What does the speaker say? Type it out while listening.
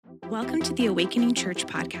Welcome to the Awakening Church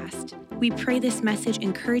podcast. We pray this message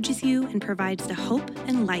encourages you and provides the hope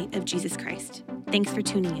and light of Jesus Christ. Thanks for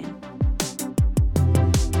tuning in.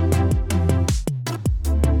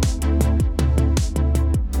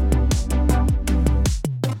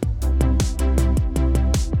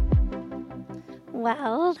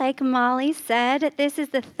 Well, like Molly said, this is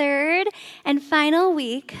the third and final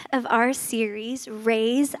week of our series,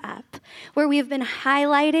 Raise Up, where we've been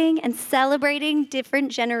highlighting and celebrating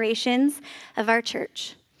different generations of our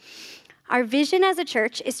church. Our vision as a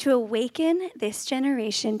church is to awaken this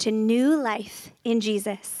generation to new life in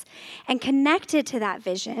Jesus. And connected to that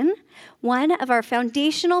vision, one of our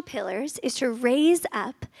foundational pillars is to raise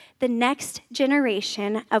up the next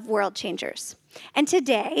generation of world changers. And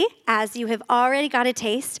today, as you have already got a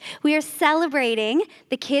taste, we are celebrating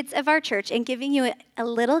the kids of our church and giving you a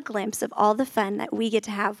little glimpse of all the fun that we get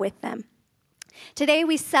to have with them. Today,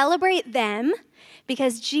 we celebrate them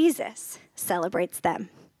because Jesus celebrates them.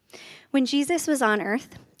 When Jesus was on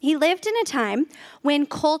earth, he lived in a time when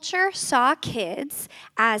culture saw kids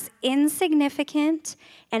as insignificant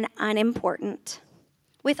and unimportant.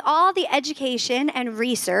 With all the education and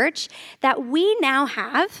research that we now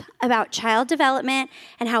have about child development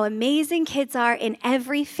and how amazing kids are in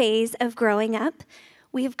every phase of growing up,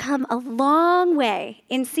 we have come a long way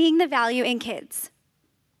in seeing the value in kids.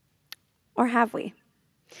 Or have we?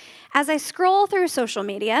 As I scroll through social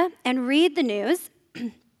media and read the news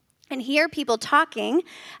and hear people talking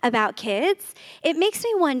about kids, it makes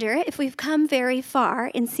me wonder if we've come very far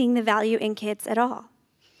in seeing the value in kids at all.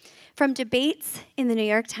 From debates in the New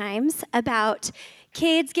York Times about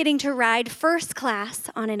kids getting to ride first class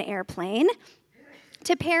on an airplane,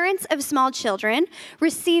 to parents of small children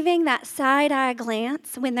receiving that side-eye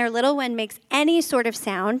glance when their little one makes any sort of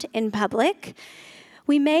sound in public,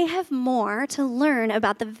 we may have more to learn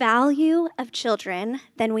about the value of children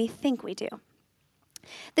than we think we do.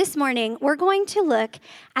 This morning, we're going to look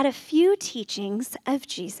at a few teachings of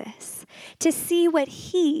Jesus to see what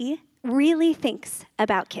he really thinks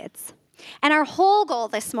about kids. And our whole goal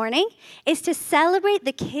this morning is to celebrate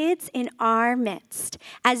the kids in our midst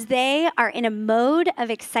as they are in a mode of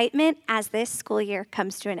excitement as this school year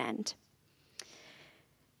comes to an end.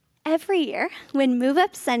 Every year, when Move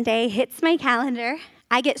Up Sunday hits my calendar,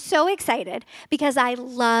 I get so excited because I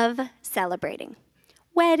love celebrating.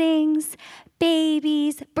 Weddings,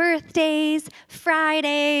 babies, birthdays,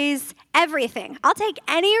 Fridays, everything. I'll take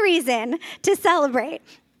any reason to celebrate.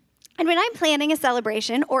 And when I'm planning a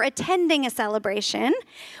celebration or attending a celebration,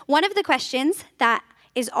 one of the questions that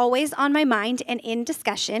is always on my mind and in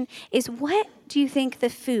discussion is, what do you think the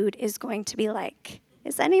food is going to be like?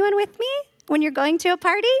 Is anyone with me when you're going to a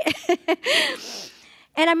party?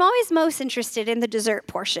 And I'm always most interested in the dessert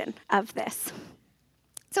portion of this.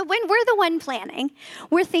 So when we're the one planning,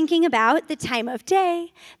 we're thinking about the time of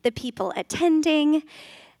day, the people attending,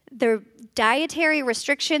 the dietary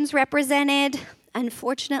restrictions represented,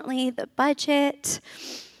 unfortunately, the budget.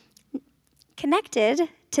 Connected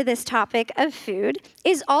to this topic of food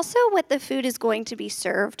is also what the food is going to be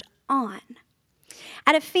served on.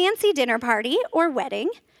 At a fancy dinner party or wedding,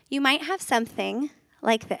 you might have something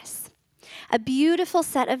like this. A beautiful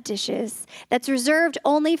set of dishes that's reserved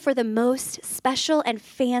only for the most special and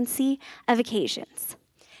fancy of occasions.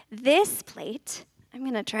 This plate, I'm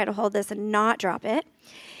going to try to hold this and not drop it,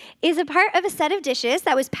 is a part of a set of dishes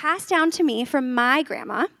that was passed down to me from my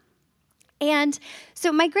grandma. And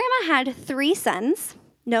so my grandma had 3 sons,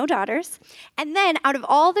 no daughters, and then out of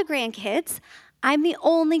all the grandkids, I'm the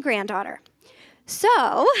only granddaughter.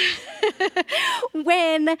 So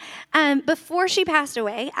before she passed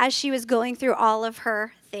away, as she was going through all of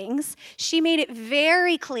her things, she made it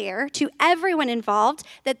very clear to everyone involved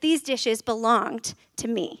that these dishes belonged to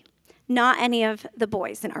me, not any of the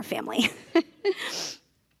boys in our family.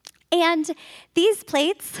 And these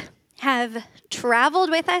plates have traveled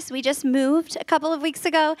with us. We just moved a couple of weeks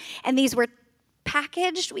ago, and these were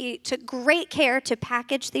packaged. We took great care to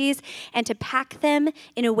package these and to pack them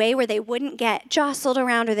in a way where they wouldn't get jostled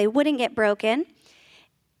around or they wouldn't get broken.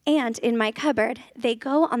 And in my cupboard, they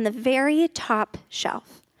go on the very top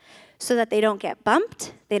shelf so that they don't get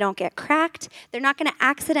bumped, they don't get cracked, they're not going to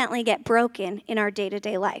accidentally get broken in our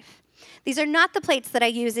day-to-day life. These are not the plates that I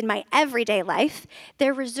use in my everyday life.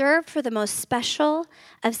 They're reserved for the most special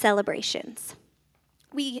of celebrations.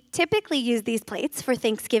 We typically use these plates for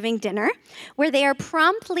Thanksgiving dinner, where they are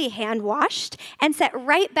promptly hand-washed and set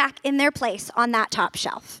right back in their place on that top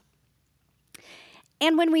shelf.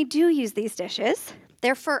 And when we do use these dishes,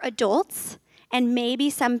 they're for adults and maybe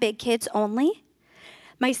some big kids only.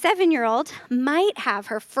 My 7-year-old might have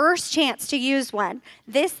her first chance to use one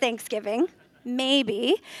this Thanksgiving,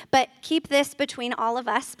 Maybe, but keep this between all of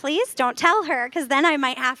us, please. Don't tell her, because then I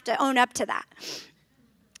might have to own up to that.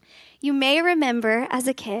 You may remember as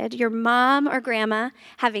a kid your mom or grandma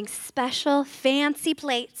having special fancy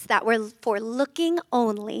plates that were for looking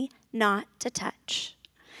only, not to touch.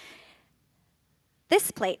 This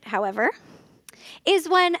plate, however, is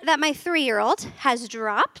one that my 3-year-old has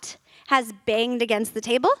dropped, has banged against the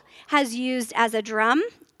table, has used as a drum,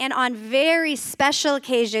 and on very special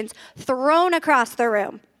occasions thrown across the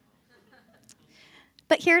room.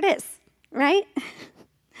 But here it is, right?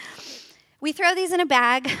 We throw these in a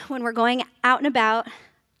bag when we're going out and about.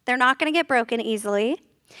 They're not going to get broken easily.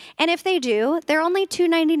 And if they do, they're only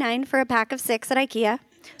 $2.99 for a pack of 6 at IKEA.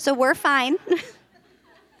 So we're fine.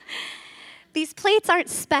 These plates aren't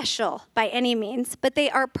special by any means, but they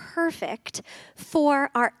are perfect for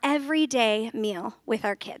our everyday meal with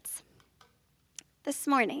our kids. This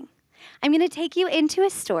morning, I'm going to take you into a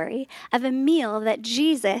story of a meal that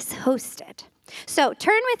Jesus hosted. So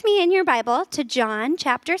turn with me in your Bible to John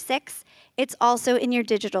chapter 6. It's also in your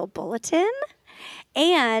digital bulletin,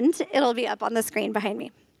 and it'll be up on the screen behind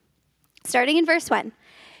me. Starting in verse 1.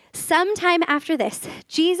 Sometime after this,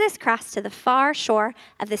 Jesus crossed to the far shore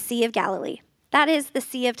of the Sea of Galilee. That is the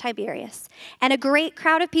Sea of Tiberias. And a great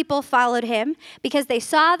crowd of people followed him because they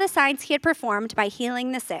saw the signs he had performed by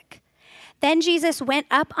healing the sick. Then Jesus went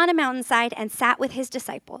up on a mountainside and sat with his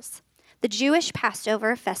disciples. The Jewish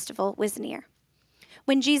Passover festival was near.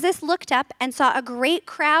 When Jesus looked up and saw a great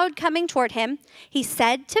crowd coming toward him, he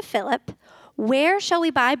said to Philip, "Where shall we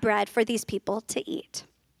buy bread for these people to eat?"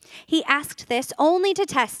 He asked this only to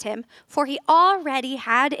test him, for he already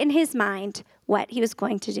had in his mind what he was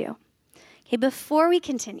going to do. Okay, before we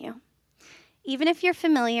continue, even if you're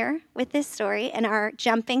familiar with this story and are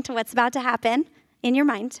jumping to what's about to happen in your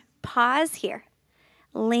mind, pause here.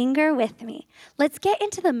 Linger with me. Let's get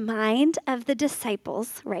into the mind of the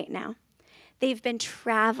disciples right now. They've been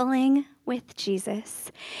traveling with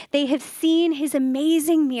Jesus. They have seen his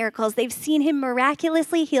amazing miracles. They've seen him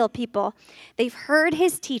miraculously heal people. They've heard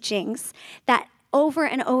his teachings that over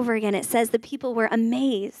and over again, it says the people were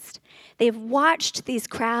amazed. They've watched these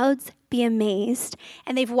crowds be amazed,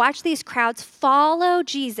 and they've watched these crowds follow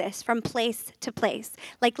Jesus from place to place,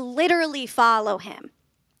 like literally follow him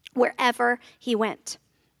wherever he went.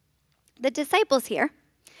 The disciples here,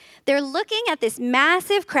 they're looking at this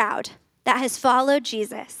massive crowd that has followed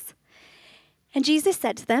Jesus. And Jesus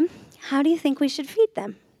said to them, "How do you think we should feed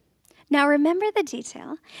them?" Now remember the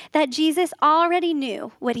detail that Jesus already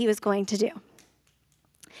knew what he was going to do.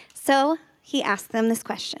 So he asked them this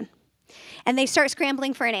question. And they start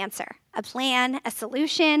scrambling for an answer, a plan, a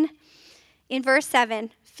solution. In verse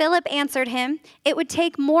 7, Philip answered him, "It would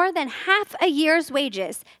take more than half a year's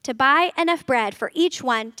wages to buy enough bread for each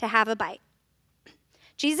one to have a bite."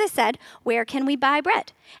 Jesus said, "Where can we buy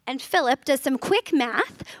bread?" And Philip does some quick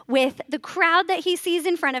math with the crowd that he sees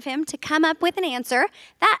in front of him to come up with an answer.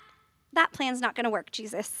 That plan's not going to work,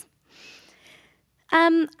 Jesus.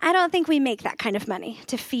 I don't think we make that kind of money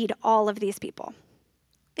to feed all of these people.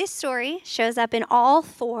 This story shows up in all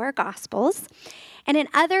 4 Gospels. And in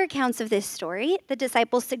other accounts of this story, the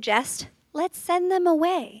disciples suggest, let's send them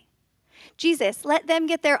away. Jesus, let them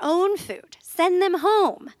get their own food. Send them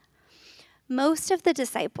home. Most of the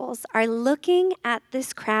disciples are looking at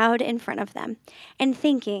this crowd in front of them and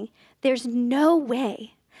thinking, there's no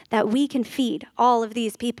way that we can feed all of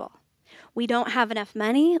these people. We don't have enough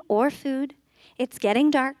money or food. It's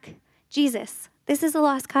getting dark. Jesus, this is a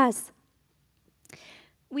lost cause.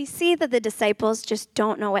 We see that the disciples just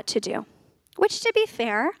don't know what to do, which, to be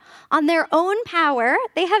fair, on their own power,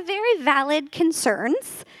 they have very valid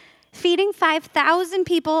concerns. Feeding 5,000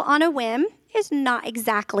 people on a whim is not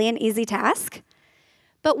exactly an easy task.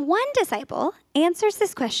 But one disciple answers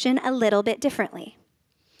this question a little bit differently.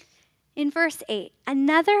 In verse 8,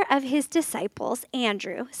 another of his disciples,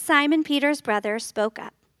 Andrew, Simon Peter's brother, spoke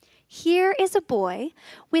up. "Here is a boy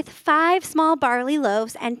with 5 small barley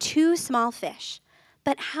loaves and 2 small fish.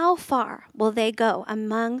 But how far will they go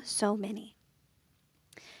among so many?"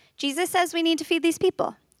 Jesus says we need to feed these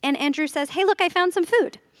people. And Andrew says, "Hey, look, I found some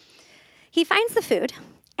food." He finds the food.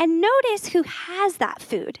 And notice who has that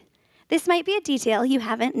food. This might be a detail you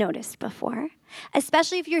haven't noticed before,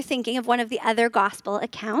 especially if you're thinking of one of the other gospel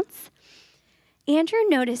accounts. Andrew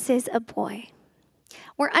notices a boy.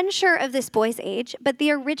 We're unsure of this boy's age, but the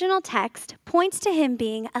original text points to him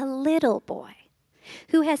being a little boy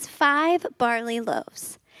who has 5 barley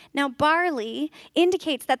loaves. Now, barley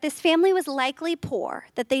indicates that this family was likely poor,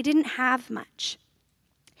 that they didn't have much.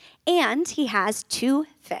 And he has 2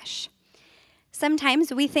 fish.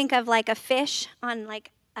 Sometimes we think of like a fish on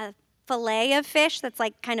like a fillet of fish that's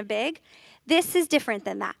like kind of big. This is different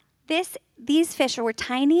than that. These fish were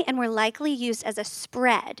tiny and were likely used as a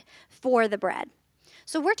spread for the bread.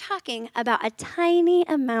 So we're talking about a tiny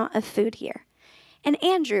amount of food here. And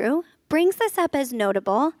Andrew brings this up as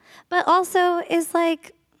notable, but also is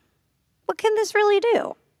like, what can this really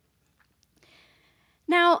do?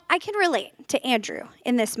 Now, I can relate to Andrew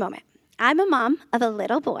in this moment. I'm a mom of a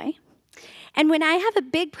little boy, and when I have a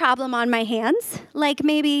big problem on my hands, like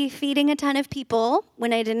maybe feeding a ton of people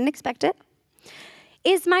when I didn't expect it,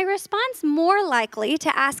 is my response more likely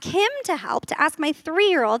to ask him to help, to ask my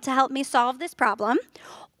 3-year-old to help me solve this problem?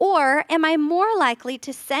 Or am I more likely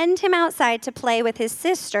to send him outside to play with his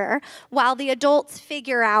sister while the adults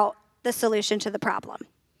figure out the solution to the problem?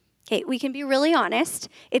 Okay, we can be really honest.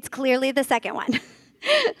 It's clearly the second one.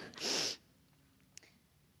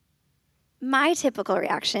 My typical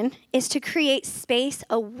reaction is to create space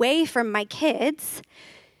away from my kids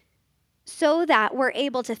so that we're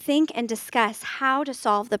able to think and discuss how to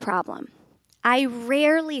solve the problem. I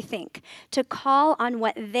rarely think to call on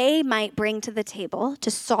what they might bring to the table to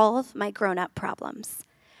solve my grown-up problems.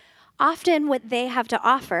 Often what they have to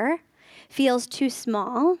offer feels too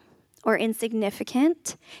small or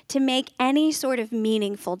insignificant to make any sort of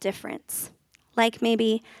meaningful difference, like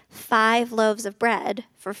maybe 5 loaves of bread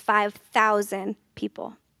for 5,000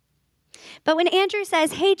 people. But when Andrew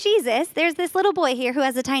says, hey, Jesus, there's this little boy here who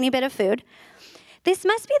has a tiny bit of food, this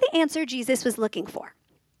must be the answer Jesus was looking for.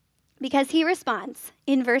 Because he responds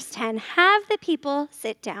in verse 10, have the people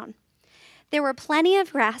sit down. There were plenty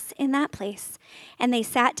of grass in that place, and they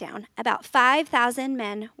sat down. About 5,000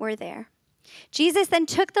 men were there. Jesus then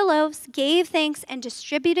took the loaves, gave thanks, and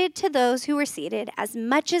distributed to those who were seated as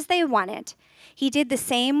much as they wanted. He did the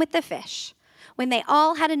same with the fish. When they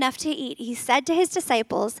all had enough to eat, he said to his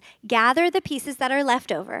disciples, gather the pieces that are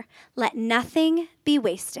left over. Let nothing be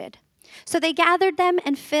wasted. So they gathered them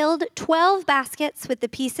and filled 12 baskets with the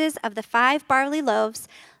pieces of the 5 barley loaves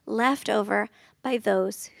left over by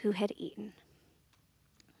those who had eaten.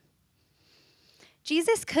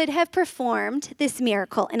 Jesus could have performed this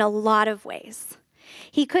miracle in a lot of ways.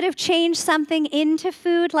 He could have changed something into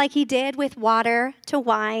food like he did with water to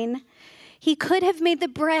wine. He could have made the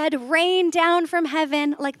bread rain down from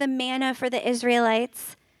heaven like the manna for the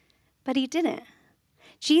Israelites, but he didn't.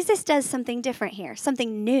 Jesus does something different here,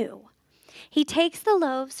 something new. He takes the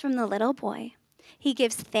loaves from the little boy, he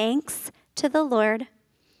gives thanks to the Lord,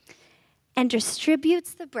 and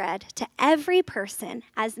distributes the bread to every person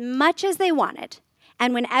as much as they wanted.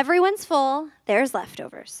 And when everyone's full, there's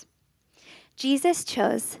leftovers. Jesus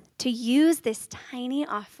chose to use this tiny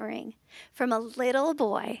offering from a little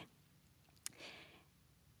boy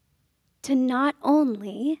to not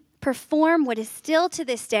only perform what is still to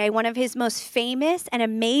this day one of his most famous and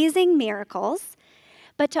amazing miracles,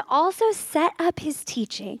 but to also set up his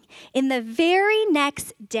teaching in the very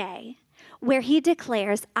next day where he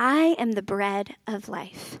declares, I am the bread of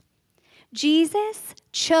life. Jesus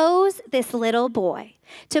chose this little boy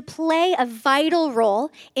to play a vital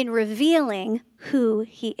role in revealing who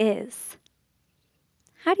he is.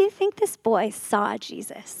 How do you think this boy saw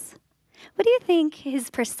Jesus? What do you think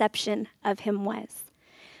his perception of him was?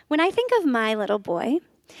 When I think of my little boy,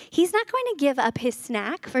 he's not going to give up his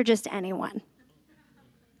snack for just anyone.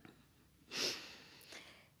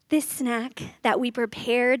 This snack that we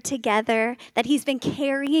prepared together, that he's been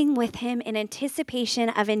carrying with him in anticipation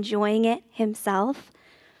of enjoying it himself,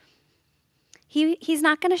 he's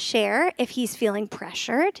not going to share if he's feeling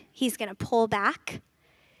pressured. He's going to pull back.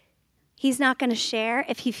 He's not going to share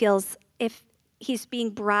if he's being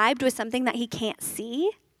bribed with something that he can't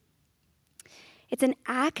see. It's an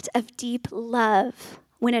act of deep love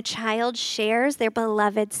when a child shares their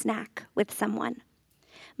beloved snack with someone.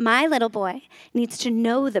 My little boy needs to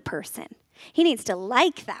know the person. He needs to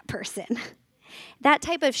like that person. That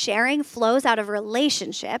type of sharing flows out of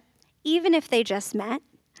relationship, even if they just met.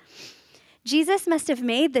 Jesus must have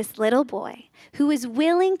made this little boy, who is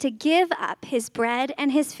willing to give up his bread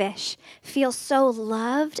and his fish, feel so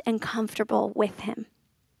loved and comfortable with him.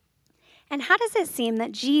 And how does it seem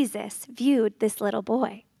that Jesus viewed this little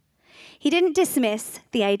boy? He didn't dismiss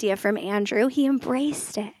the idea from Andrew. He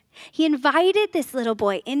embraced it. He invited this little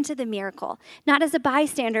boy into the miracle, not as a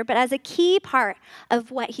bystander, but as a key part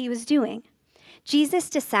of what he was doing. Jesus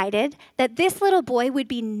decided that this little boy would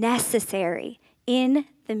be necessary in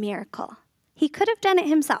the miracle. He could have done it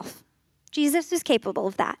himself. Jesus was capable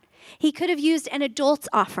of that. He could have used an adult's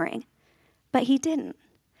offering, but he didn't.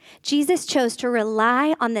 Jesus chose to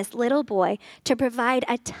rely on this little boy to provide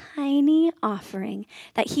a tiny offering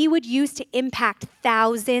that he would use to impact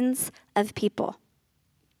thousands of people.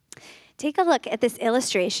 take a look at this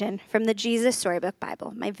illustration from the Jesus Storybook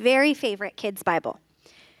Bible, my very favorite kids' Bible.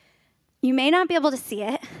 You may not be able to see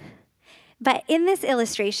it, but in this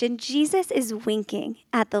illustration, Jesus is winking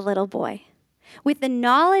at the little boy with the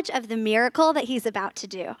knowledge of the miracle that he's about to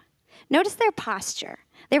do. Notice their posture.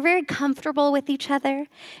 They're very comfortable with each other.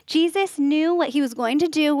 Jesus knew what he was going to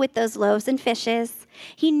do with those loaves and fishes.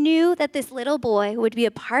 He knew that this little boy would be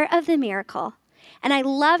a part of the miracle. And I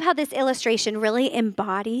love how this illustration really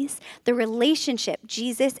embodies the relationship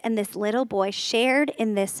Jesus and this little boy shared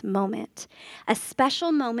in this moment, a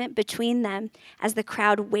special moment between them as the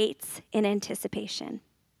crowd waits in anticipation.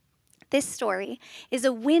 This story is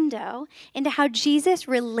a window into how Jesus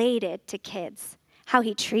related to kids, how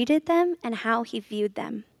he treated them, and how he viewed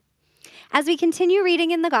them. As we continue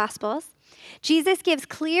reading in the Gospels, Jesus gives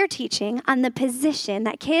clear teaching on the position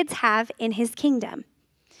that kids have in his kingdom.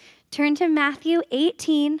 Turn to Matthew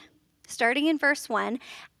 18, starting in verse 1.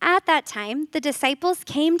 At that time, the disciples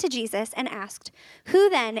came to Jesus and asked, "Who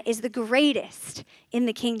then is the greatest in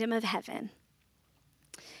the kingdom of heaven?"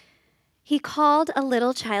 He called a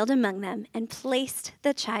little child among them and placed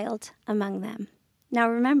the child among them. Now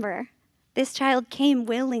remember, this child came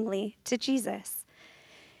willingly to Jesus.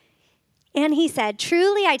 And he said,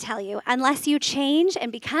 "Truly I tell you, unless you change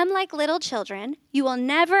and become like little children, you will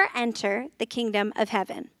never enter the kingdom of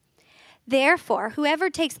heaven. Therefore,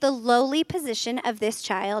 whoever takes the lowly position of this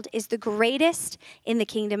child is the greatest in the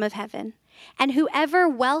kingdom of heaven. And whoever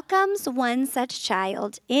welcomes one such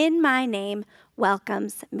child in my name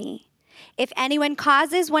welcomes me. If anyone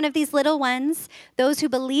causes one of these little ones, those who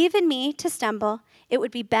believe in me, to stumble, it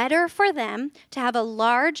would be better for them to have a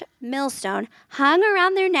large millstone hung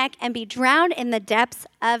around their neck and be drowned in the depths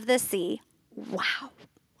of the sea." Wow.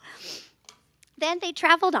 Then they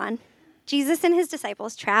traveled on. Jesus and his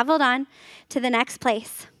disciples traveled on to the next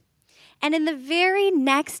place. And in the very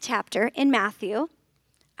next chapter in Matthew,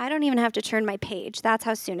 I don't even have to turn my page, that's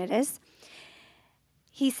how soon it is.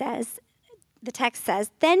 The text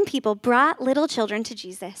says, "Then people brought little children to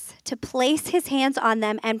Jesus to place his hands on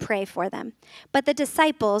them and pray for them. But the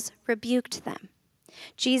disciples rebuked them.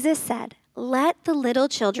 Jesus said, 'Let the little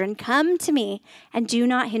children come to me and do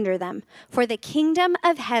not hinder them, for the kingdom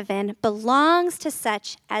of heaven belongs to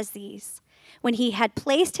such as these.' When he had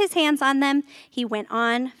placed his hands on them, he went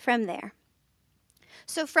on from there."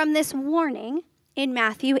 So from this warning in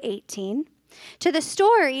Matthew 18 to the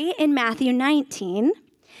story in Matthew 19,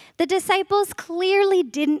 the disciples clearly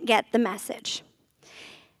didn't get the message.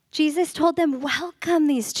 Jesus told them, welcome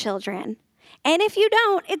these children. And if you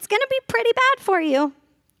don't, it's going to be pretty bad for you.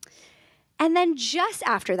 And then just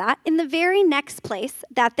after that, in the very next place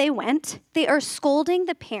that they went, they are scolding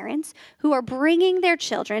the parents who are bringing their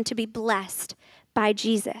children to be blessed by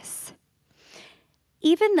Jesus.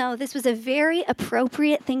 Even though this was a very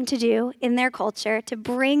appropriate thing to do in their culture, to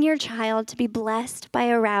bring your child to be blessed by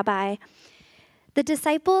a rabbi, the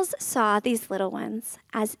disciples saw these little ones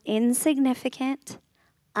as insignificant,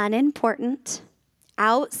 unimportant,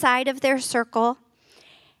 outside of their circle,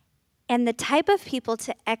 and the type of people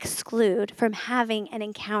to exclude from having an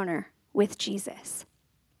encounter with Jesus.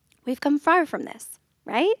 We've come far from this,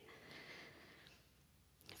 right?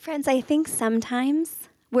 Friends, I think sometimes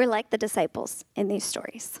we're like the disciples in these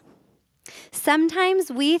stories.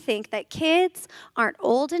 Sometimes we think that kids aren't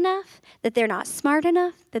old enough, that they're not smart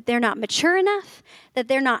enough, that they're not mature enough, that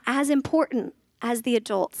they're not as important as the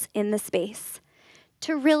adults in the space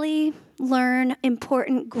to really learn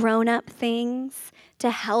important grown-up things, to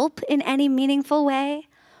help in any meaningful way,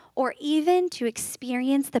 or even to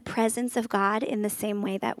experience the presence of God in the same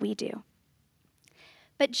way that we do.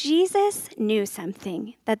 But Jesus knew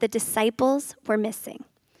something that the disciples were missing,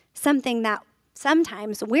 something that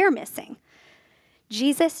sometimes we're missing.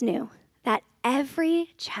 Jesus knew that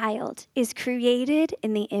every child is created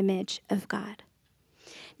in the image of God.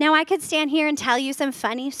 Now, I could stand here and tell you some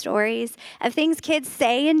funny stories of things kids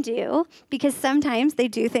say and do, because sometimes they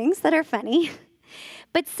do things that are funny.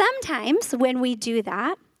 But sometimes when we do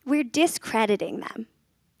that, we're discrediting them.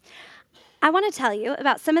 I want to tell you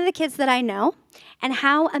about some of the kids that I know and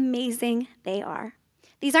how amazing they are.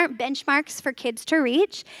 These aren't benchmarks for kids to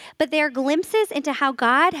reach, but they are glimpses into how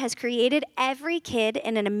God has created every kid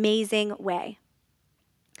in an amazing way.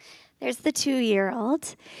 There's the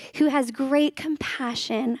 2-year-old who has great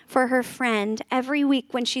compassion for her friend every week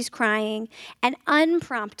when she's crying and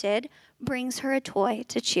unprompted brings her a toy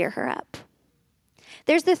to cheer her up.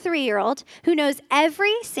 There's the 3-year-old who knows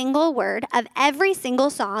every single word of every single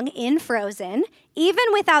song in Frozen, even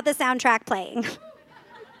without the soundtrack playing.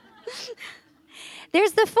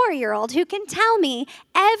 There's the 4-year-old who can tell me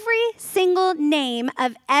every single name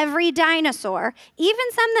of every dinosaur,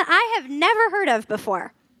 even some that I have never heard of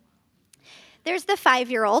before. There's the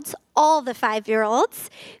 5-year-olds, all the 5-year-olds,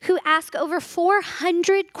 who ask over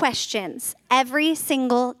 400 questions every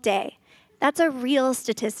single day. That's a real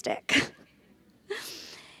statistic.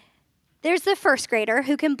 There's the 1st grader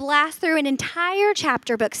who can blast through an entire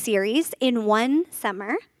chapter book series in one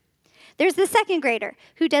summer. There's the 2nd grader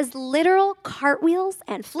who does literal cartwheels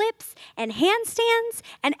and flips and handstands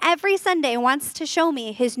and every Sunday wants to show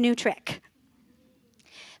me his new trick.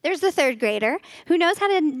 There's the 3rd grader who knows how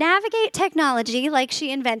to navigate technology like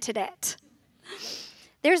she invented it.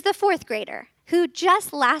 There's the 4th grader who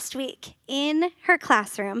just last week in her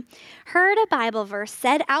classroom heard a Bible verse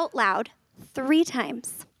said out loud 3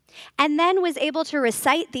 times and then was able to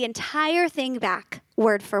recite the entire thing back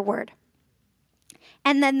word for word.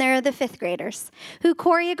 And then there are the 5th graders who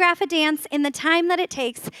choreograph a dance in the time that it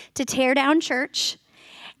takes to tear down church,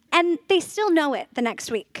 and they still know it the next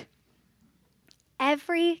week.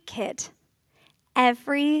 Every kid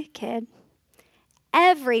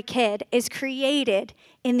is created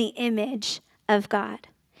in the image of God.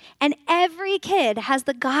 And every kid has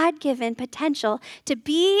the God-given potential to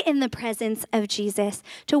be in the presence of Jesus,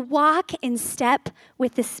 to walk in step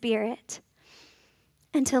with the Spirit,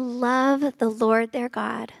 and to love the Lord their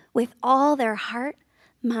God with all their heart,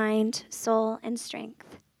 mind, soul, and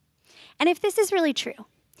strength. And if this is really true,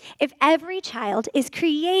 if every child is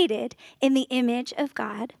created in the image of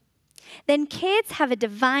God, then kids have a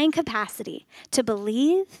divine capacity to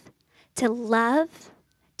believe, to love,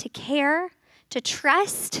 to care, to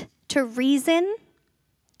trust, to reason,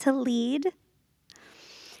 to lead.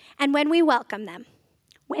 And when we welcome them,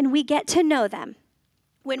 when we get to know them,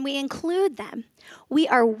 when we include them, we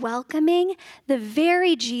are welcoming the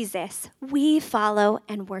very Jesus we follow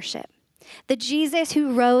and worship. The Jesus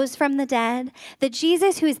who rose from the dead, the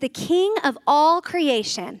Jesus who is the King of all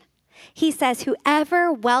creation. He says,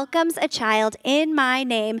 whoever welcomes a child in my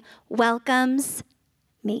name welcomes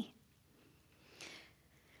me.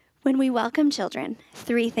 When we welcome children,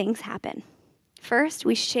 3 things happen. First,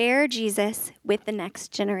 we share Jesus with the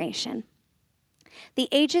next generation. The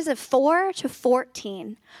ages of 4 to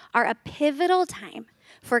 14 are a pivotal time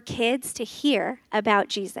for kids to hear about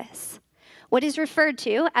Jesus. What is referred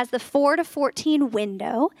to as the 4 to 14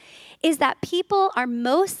 window is that people are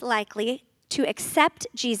most likely to accept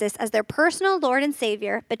Jesus as their personal Lord and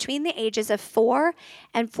Savior between the ages of 4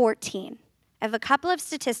 and 14. I have a couple of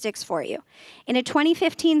statistics for you. In a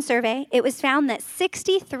 2015 survey, it was found that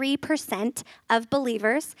 63% of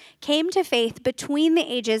believers came to faith between the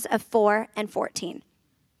ages of 4 and 14.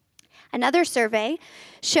 Another survey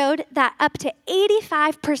showed that up to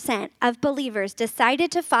 85% of believers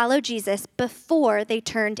decided to follow Jesus before they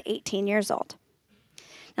turned 18 years old.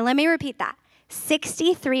 Now let me repeat that.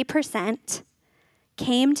 63%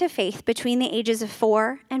 came to faith between the ages of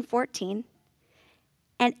 4 and 14,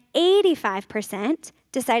 and 85%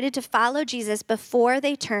 decided to follow Jesus before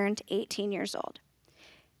they turned 18 years old.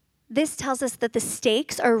 This tells us that the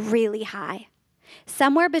stakes are really high.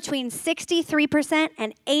 Somewhere between 63%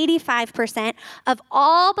 and 85% of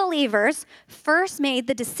all believers first made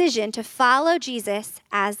the decision to follow Jesus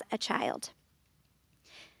as a child.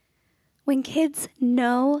 When kids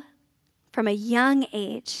know from a young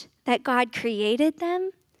age that God created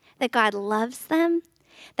them, that God loves them,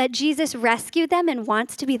 that Jesus rescued them and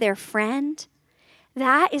wants to be their friend,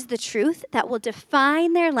 that is the truth that will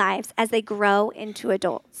define their lives as they grow into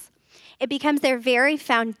adults. It becomes their very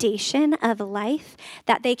foundation of life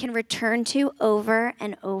that they can return to over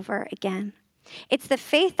and over again. It's the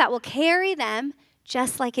faith that will carry them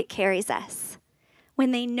just like it carries us.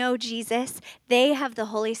 When they know Jesus, they have the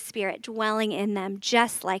Holy Spirit dwelling in them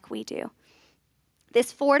just like we do.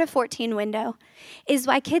 This 4 to 14 window is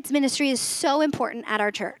why kids ministry is so important at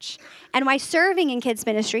our church and why serving in kids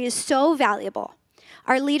ministry is so valuable.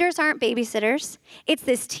 Our leaders aren't babysitters. It's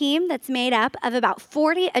this team that's made up of about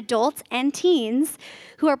 40 adults and teens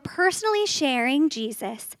who are personally sharing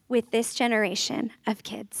Jesus with this generation of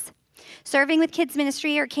kids. Serving with kids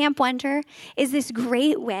ministry or Camp Wonder is this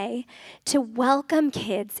great way to welcome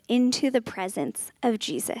kids into the presence of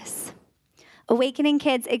Jesus. Awakening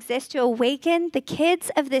Kids exists to awaken the kids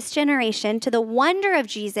of this generation to the wonder of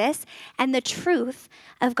Jesus and the truth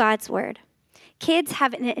of God's word. Kids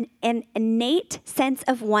have an innate sense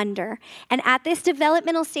of wonder, and at this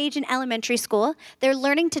developmental stage in elementary school, they're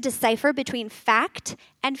learning to decipher between fact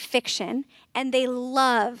and fiction, and they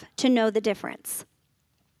love to know the difference.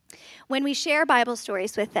 when we share Bible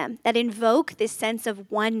stories with them that invoke this sense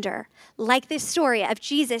of wonder, like this story of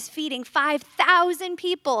Jesus feeding 5,000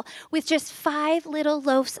 people with just 5 little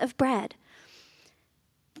loaves of bread,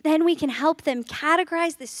 then we can help them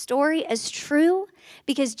categorize this story as true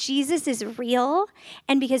because Jesus is real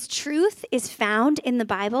and because truth is found in the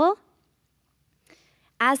Bible.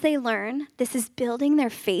 As they learn, this is building their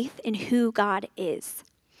faith in who God is.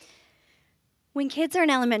 When kids are in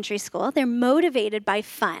elementary school, they're motivated by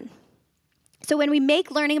fun. So when we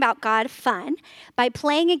make learning about God fun by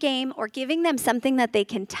playing a game or giving them something that they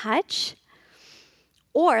can touch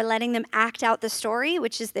or letting them act out the story,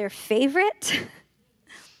 which is their favorite,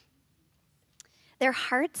 their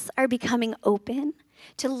hearts are becoming open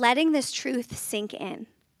to letting this truth sink in.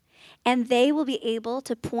 And they will be able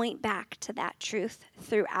to point back to that truth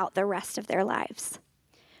throughout the rest of their lives.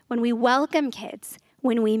 When we welcome kids,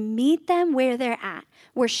 when we meet them where they're at,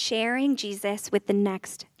 we're sharing Jesus with the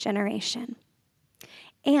next generation.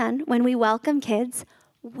 And when we welcome kids,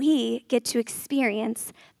 we get to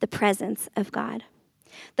experience the presence of God.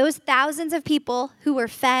 Those thousands of people who were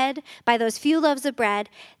fed by those few loaves of bread,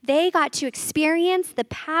 they got to experience the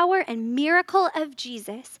power and miracle of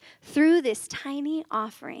Jesus through this tiny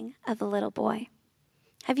offering of a little boy.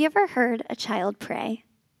 Have you ever heard a child pray?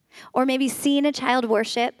 Or maybe seen a child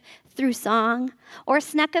worship through song? Or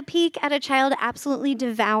snuck a peek at a child absolutely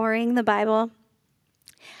devouring the Bible?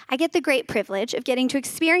 I get the great privilege of getting to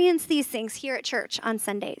experience these things here at church on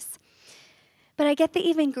Sundays. But I get the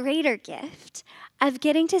even greater gift of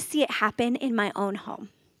getting to see it happen in my own home.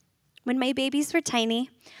 When my babies were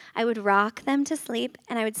tiny, I would rock them to sleep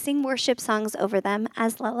and I would sing worship songs over them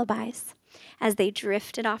as lullabies as they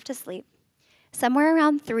drifted off to sleep. Somewhere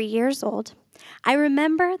around 3 years old, I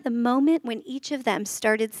remember the moment when each of them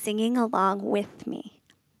started singing along with me.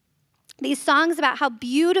 These songs about how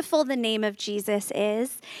beautiful the name of Jesus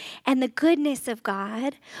is and the goodness of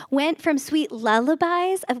God went from sweet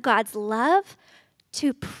lullabies of God's love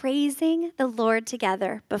to praising the Lord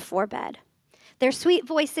together before bed. Their sweet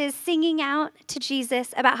voices singing out to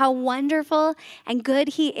Jesus about how wonderful and good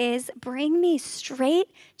he is bring me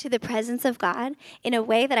straight to the presence of God in a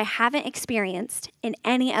way that I haven't experienced in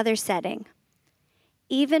any other setting,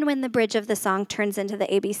 even when the bridge of the song turns into the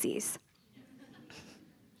ABCs.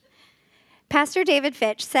 Pastor David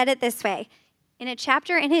Fitch said it this way in a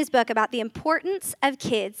chapter in his book about the importance of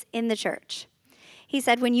kids in the church. He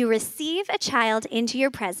said, when you receive a child into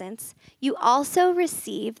your presence, you also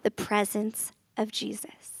receive the presence of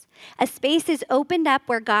Jesus. A space is opened up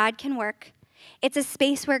where God can work. It's a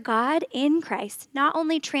space where God in Christ not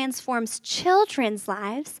only transforms children's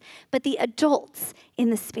lives, but the adults in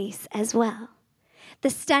the space as well. The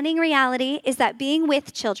stunning reality is that being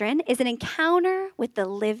with children is an encounter with the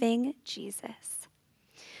living Jesus.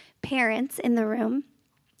 Parents in the room,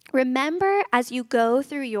 remember as you go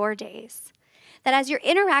through your days, that as you're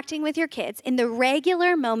interacting with your kids in the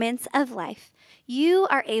regular moments of life, you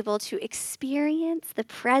are able to experience the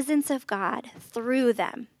presence of God through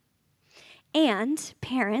them. And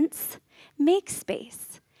parents, make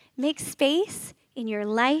space. Make space in your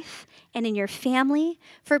life and in your family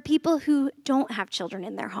for people who don't have children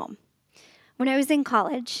in their home. When I was in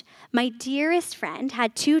college, my dearest friend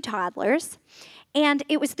had 2 toddlers, and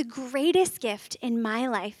it was the greatest gift in my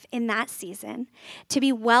life in that season to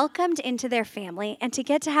be welcomed into their family and to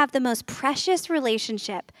get to have the most precious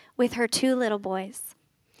relationship with her 2 little boys.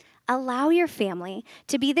 Allow your family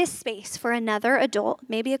to be this space for another adult,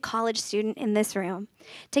 maybe a college student in this room,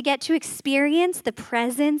 to get to experience the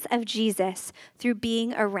presence of Jesus through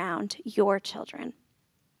being around your children.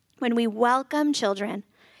 When we welcome children,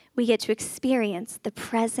 we get to experience the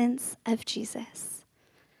presence of Jesus.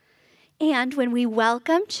 And when we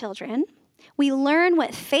welcome children, we learn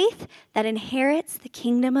what faith that inherits the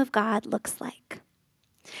kingdom of God looks like.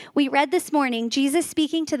 We read this morning Jesus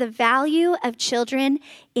speaking to the value of children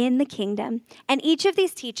in the kingdom, and each of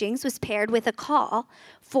these teachings was paired with a call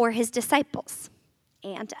for his disciples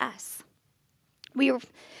and us.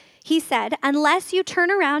 He said, unless you turn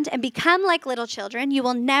around and become like little children, you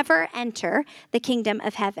will never enter the kingdom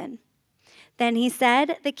of heaven. Then he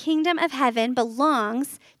said, the kingdom of heaven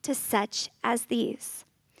belongs to such as these.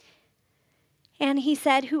 And he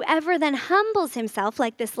said, whoever then humbles himself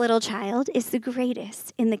like this little child is the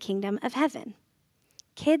greatest in the kingdom of heaven.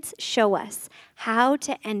 Kids show us how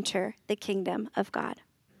to enter the kingdom of God.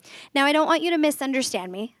 Now, I don't want you to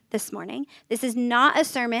misunderstand me this morning. This is not a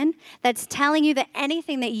sermon that's telling you that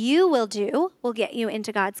anything that you will do will get you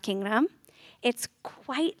into God's kingdom. It's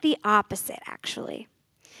quite the opposite, actually.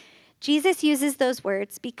 Jesus uses those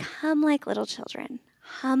words, become like little children,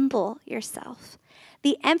 humble yourself.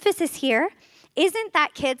 The emphasis here isn't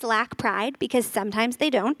that kids lack pride, because sometimes they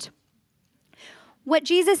don't. What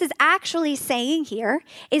Jesus is actually saying here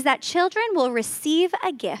is that children will receive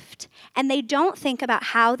a gift and they don't think about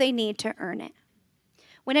how they need to earn it.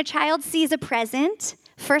 When a child sees a present,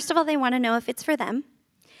 first of all, they want to know if it's for them.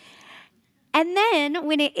 And then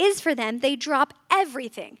when it is for them, they drop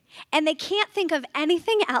everything. And they can't think of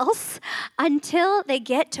anything else until they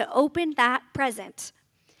get to open that present.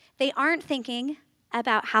 They aren't thinking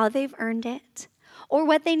about how they've earned it or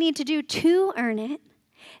what they need to do to earn it.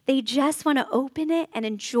 They just want to open it and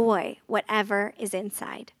enjoy whatever is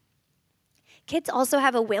inside. Kids also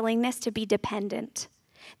have a willingness to be dependent.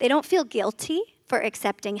 They don't feel guilty for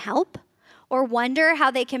accepting help or wonder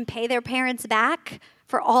how they can pay their parents back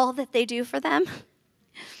for all that they do for them.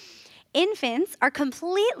 Infants are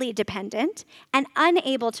completely dependent and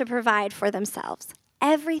unable to provide for themselves.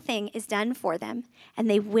 Everything is done for them, and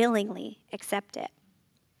they willingly accept it.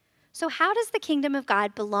 So how does the kingdom of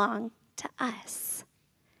God belong to us?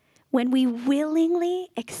 When we willingly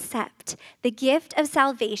accept the gift of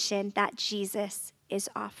salvation that Jesus is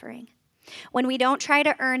offering. When we don't try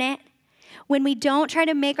to earn it, when we don't try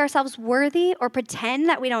to make ourselves worthy or pretend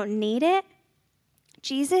that we don't need it,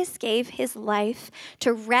 Jesus gave his life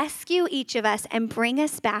to rescue each of us and bring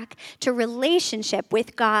us back to relationship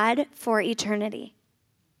with God for eternity.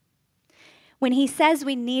 When he says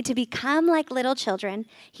we need to become like little children,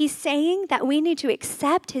 he's saying that we need to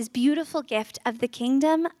accept his beautiful gift of the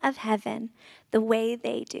kingdom of heaven the way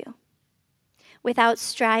they do, without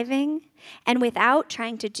striving and without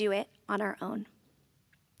trying to do it on our own.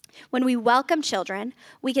 When we welcome children,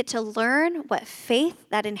 we get to learn what faith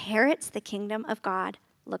that inherits the kingdom of God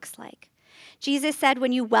looks like. Jesus said,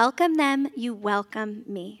 when you welcome them, you welcome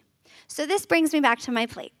me. So this brings me back to my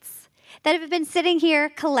plates that have been sitting here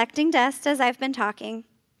collecting dust as I've been talking.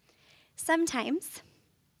 Sometimes,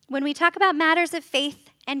 when we talk about matters of faith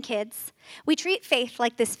and kids, we treat faith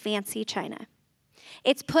like this fancy china.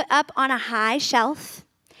 It's put up on a high shelf,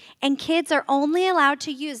 and kids are only allowed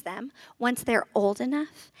to use them once they're old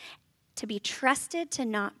enough to be trusted to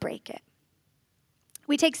not break it.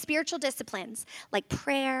 We take spiritual disciplines like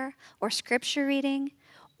prayer or scripture reading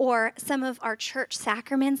or some of our church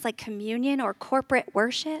sacraments like communion or corporate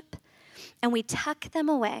worship, and we tuck them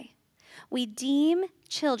away. We deem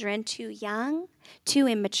children too young, too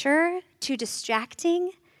immature, too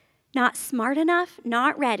distracting, not smart enough,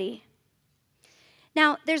 not ready.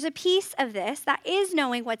 Now, there's a piece of this that is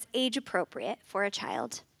knowing what's age appropriate for a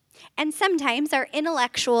child. And sometimes our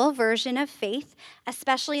intellectual version of faith,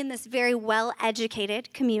 especially in this very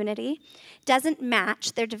well-educated community, doesn't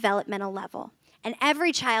match their developmental level. And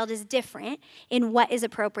every child is different in what is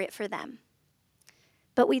appropriate for them.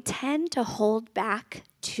 But we tend to hold back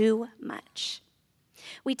too much.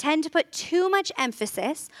 We tend to put too much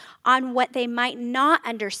emphasis on what they might not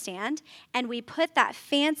understand, and we put that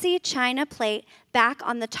fancy china plate back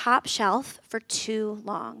on the top shelf for too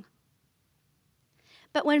long.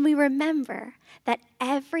 But when we remember that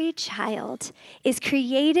every child is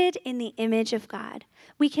created in the image of God,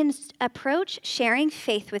 we can approach sharing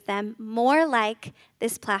faith with them more like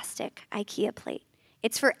this plastic IKEA plate.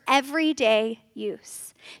 It's for everyday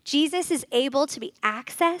use. Jesus is able to be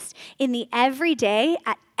accessed in the everyday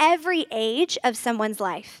at every age of someone's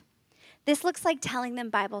life. This looks like telling them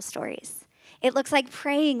Bible stories. It looks like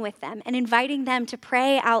praying with them and inviting them to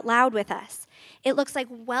pray out loud with us. It looks like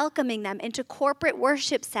welcoming them into corporate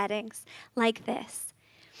worship settings like this,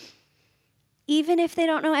 even if they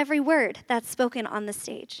don't know every word that's spoken on the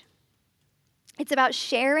stage. It's about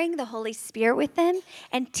sharing the Holy Spirit with them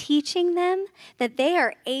and teaching them that they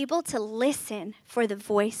are able to listen for the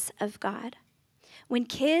voice of God. When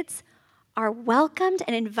kids are welcomed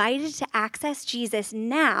and invited to access Jesus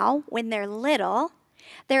now, when they're little,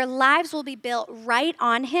 their lives will be built right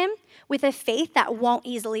on him with a faith that won't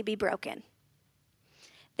easily be broken.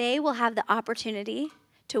 They will have the opportunity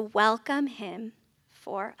to welcome him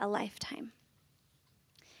for a lifetime.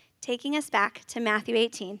 Taking us back to Matthew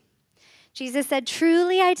 18. Jesus said,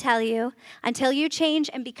 "Truly I tell you, until you change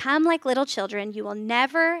and become like little children, you will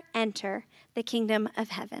never enter the kingdom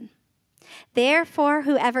of heaven. Therefore,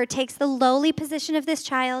 whoever takes the lowly position of this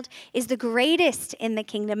child is the greatest in the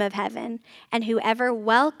kingdom of heaven, and whoever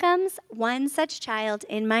welcomes one such child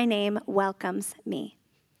in my name welcomes me."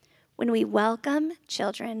 When we welcome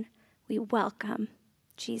children, we welcome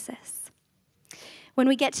Jesus. When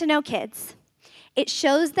we get to know kids, it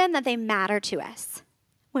shows them that they matter to us.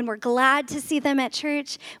 When we're glad to see them at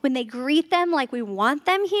church, when they greet them like we want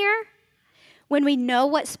them here, when we know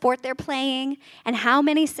what sport they're playing and how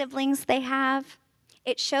many siblings they have,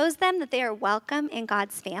 It shows them that they are welcome in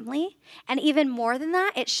God's family. And even more than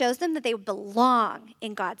that, it shows them that they belong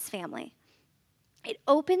in God's family. It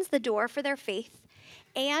opens the door for their faith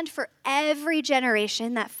and for every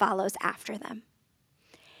generation that follows after them.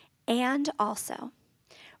 And also,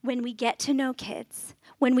 when we get to know kids,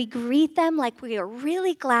 when we greet them like we are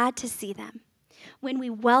really glad to see them, when we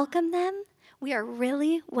welcome them, we are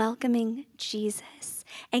really welcoming Jesus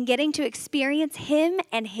and getting to experience him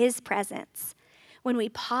and his presence. When we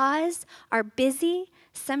pause our busy,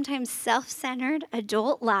 sometimes self-centered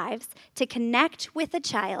adult lives to connect with a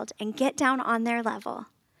child and get down on their level,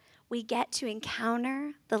 we get to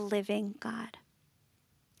encounter the living God.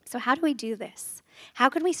 So how do we do this? How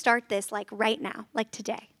can we start this like right now, like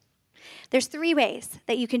today? There's 3 ways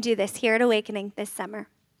that you can do this here at Awakening this summer.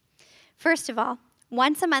 First of all,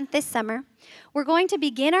 once a month this summer, we're going to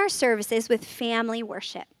begin our services with family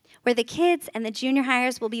worship, where the kids and the junior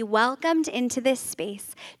hires will be welcomed into this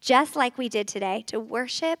space, just like we did today, to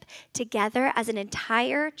worship together as an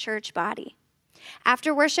entire church body.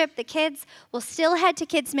 After worship, the kids will still head to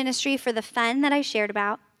kids ministry for the fun that I shared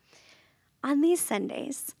about. On these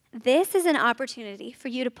Sundays, this is an opportunity for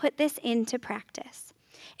you to put this into practice.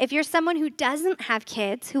 If you're someone who doesn't have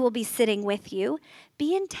kids who will be sitting with you,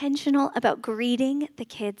 be intentional about greeting the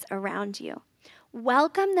kids around you.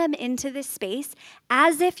 Welcome them into this space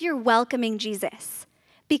as if you're welcoming Jesus,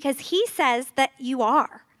 because he says that you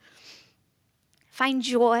are. Find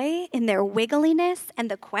joy in their wiggliness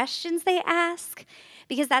and the questions they ask,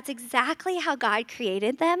 because that's exactly how God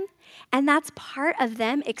created them, and that's part of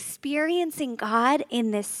them experiencing God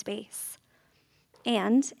in this space.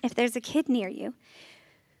 And if there's a kid near you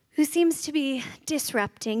who seems to be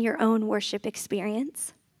disrupting your own worship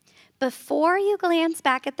experience, before you glance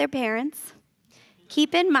back at their parents,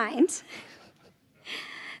 keep in mind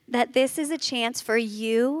that this is a chance for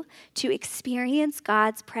you to experience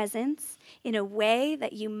God's presence in a way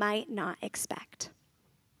that you might not expect.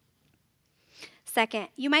 Second,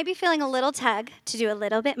 you might be feeling a little tug to do a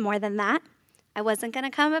little bit more than that. I wasn't going to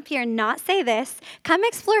come up here and not say this. Come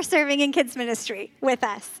explore serving in kids ministry with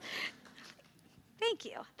us. Thank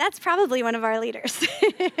you. That's probably one of our leaders.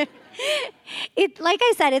 Like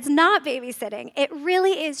I said, it's not babysitting. It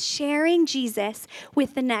really is sharing Jesus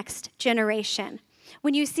with the next generation.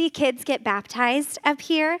 When you see kids get baptized up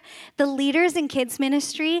here, the leaders in kids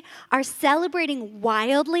ministry are celebrating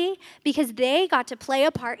wildly because they got to play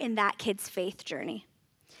a part in that kid's faith journey.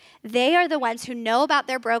 They are the ones who know about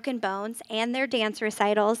their broken bones and their dance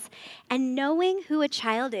recitals, and knowing who a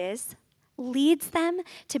child is leads them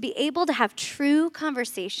to be able to have true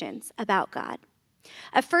conversations about God.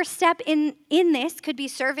 A first step in this could be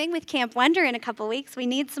serving with Camp Wonder in a couple weeks. We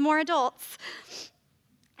need some more adults.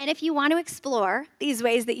 And if you want to explore these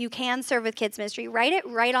ways that you can serve with kids ministry, write it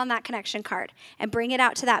right on that connection card and bring it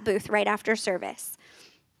out to that booth right after service.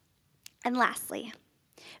 And lastly,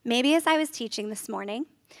 maybe as I was teaching this morning,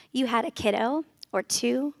 you had a kiddo or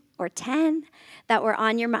 2 or 10 that were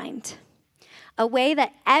on your mind. A way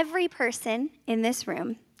that every person in this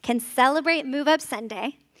room can celebrate Move Up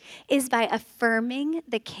Sunday is by affirming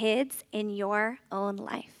the kids in your own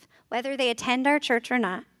life, whether they attend our church or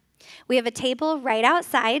not. We have a table right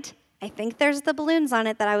outside. I think there's the balloons on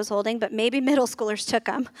it that I was holding, but maybe middle schoolers took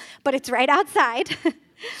them, but it's right outside.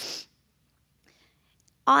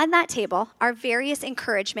 On that table are various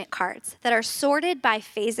encouragement cards that are sorted by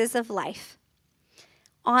phases of life.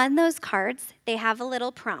 On those cards, they have a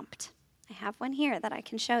little prompt. I have one here that I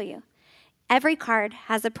can show you. Every card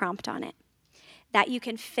has a prompt on it that you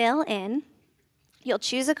can fill in. You'll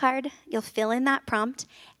choose a card, you'll fill in that prompt,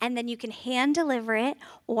 and then you can hand deliver it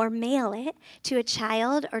or mail it to a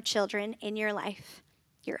child or children in your life.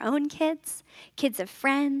 Your own kids, kids of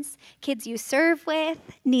friends, kids you serve with,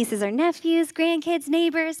 nieces or nephews, grandkids,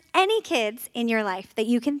 neighbors, any kids in your life that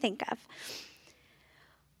you can think of.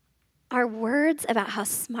 Our words about how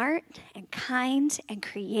smart and kind and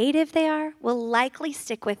creative they are will likely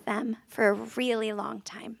stick with them for a really long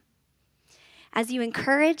time. As you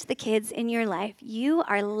encourage the kids in your life, you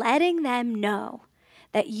are letting them know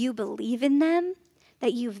that you believe in them,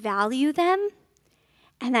 that you value them,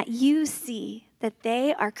 and that you see that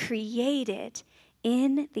they are created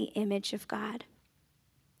in the image of God.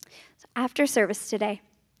 So after service today,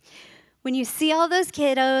 when you see all those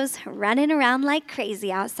kiddos running around like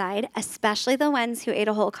crazy outside, especially the ones who ate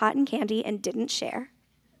a whole cotton candy and didn't share,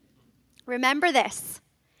 remember this.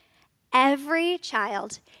 Every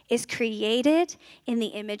child is created in the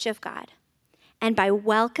image of God. And by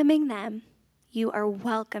welcoming them, you are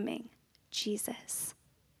welcoming Jesus.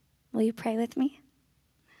 Will you pray with me?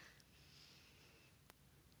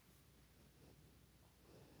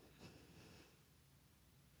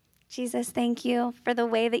 Jesus, thank you for the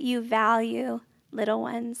way that you value little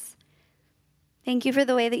ones. Thank you for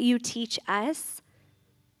the way that you teach us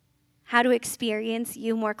how to experience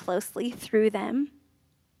you more closely through them.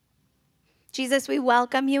 Jesus, we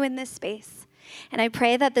welcome you in this space. And I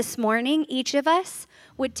pray that this morning, each of us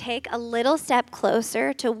would take a little step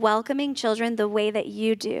closer to welcoming children the way that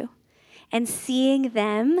you do and seeing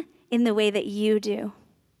them in the way that you do.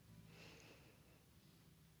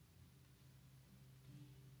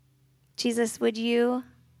 Jesus, would you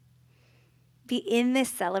be in this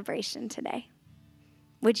celebration today?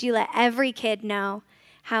 Would you let every kid know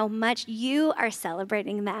how much you are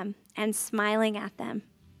celebrating them and smiling at them?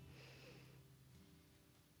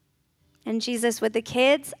 And Jesus, would the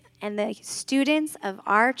kids and the students of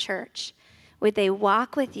our church, would they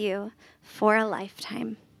walk with you for a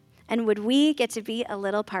lifetime? And would we get to be a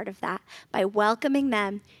little part of that by welcoming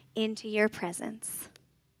them into your presence?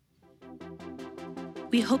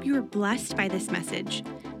 We hope you were blessed by this message.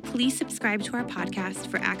 Please subscribe to our podcast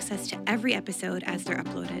for access to every episode as they're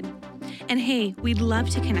uploaded. And hey, we'd love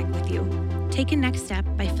to connect with you. Take a next step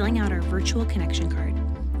by filling out our virtual connection card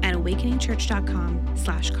at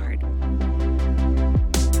awakeningchurch.com/card.